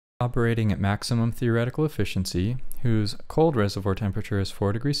operating at maximum theoretical efficiency, whose cold reservoir temperature is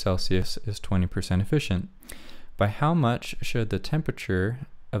 4 degrees Celsius, is 20% efficient. By how much should the temperature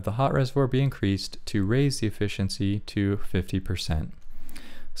of the hot reservoir be increased to raise the efficiency to 50%?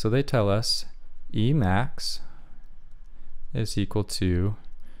 So they tell us E max is equal to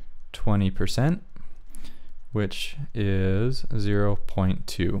 20%, which is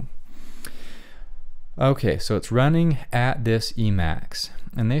 0.2. Okay, so it's running at this Emax,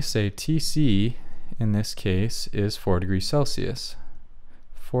 and they say Tc in this case is 4 degrees Celsius.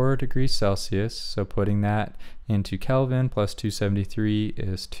 4 degrees Celsius, so putting that into Kelvin plus 273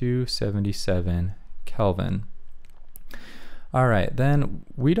 is 277 Kelvin. Alright, then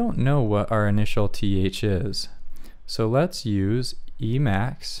we don't know what our initial TH is, so let's use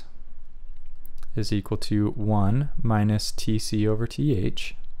Emax is equal to 1 minus Tc over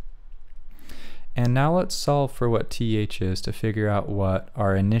Th. And now let's solve for what Th is to figure out what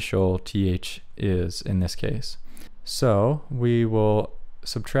our initial Th is in this case. So we will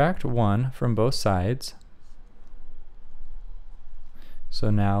subtract 1 from both sides. So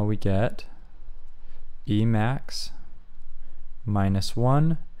now we get Emax minus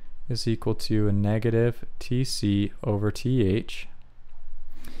 1 is equal to a negative Tc over Th.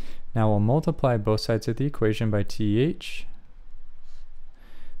 Now we'll multiply both sides of the equation by Th.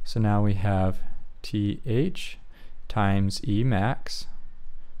 So now we have Th times Emax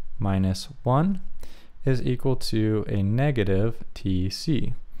minus 1 is equal to a negative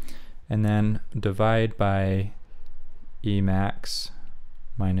Tc. And then divide by Emax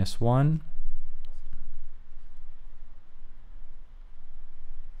minus 1.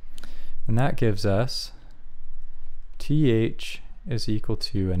 And that gives us Th is equal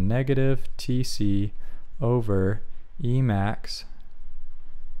to a negative Tc over Emax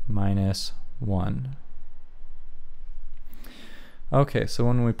minus 1. Okay, so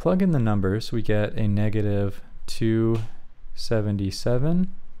when we plug in the numbers, we get a negative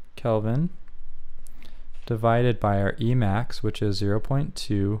 277 Kelvin divided by our Emax, which is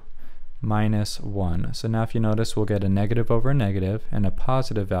 0.2, minus 1. So now if you notice, we'll get a negative over a negative and a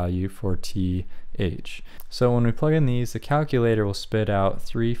positive value for TH. So when we plug in these, the calculator will spit out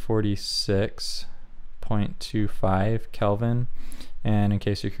 346.25 Kelvin. And in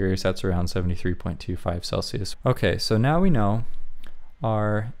case you're curious, that's around 73.25 Celsius. Okay, so now we know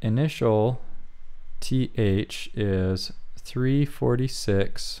our initial TH is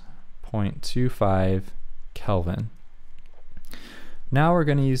 346.25 Kelvin. Now we're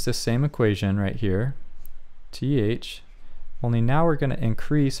going to use the same equation right here, TH, only now we're going to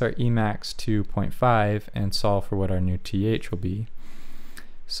increase our Emax to 0.5 and solve for what our new TH will be.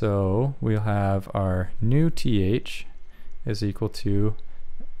 So we'll have our new TH is equal to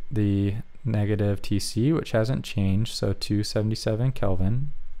the negative Tc, which hasn't changed, so 277 Kelvin,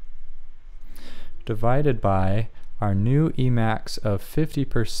 divided by our new Emax of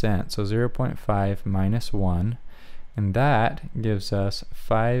 50%, so 0.5 minus 1, and that gives us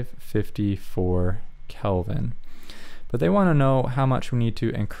 554 Kelvin. But they want to know how much we need to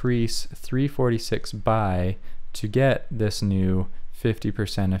increase 346 by to get this new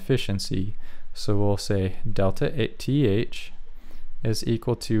 50% efficiency. So we'll say delta TH is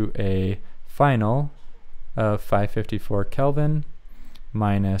equal to a final of 554 Kelvin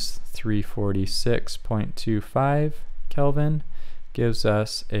minus 346.25 Kelvin gives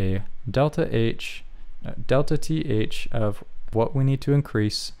us a delta TH of what we need to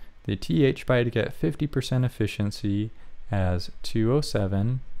increase the TH by to get 50% efficiency as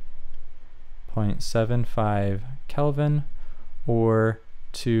 207.75 Kelvin or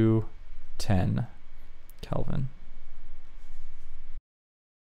 210 Kelvin.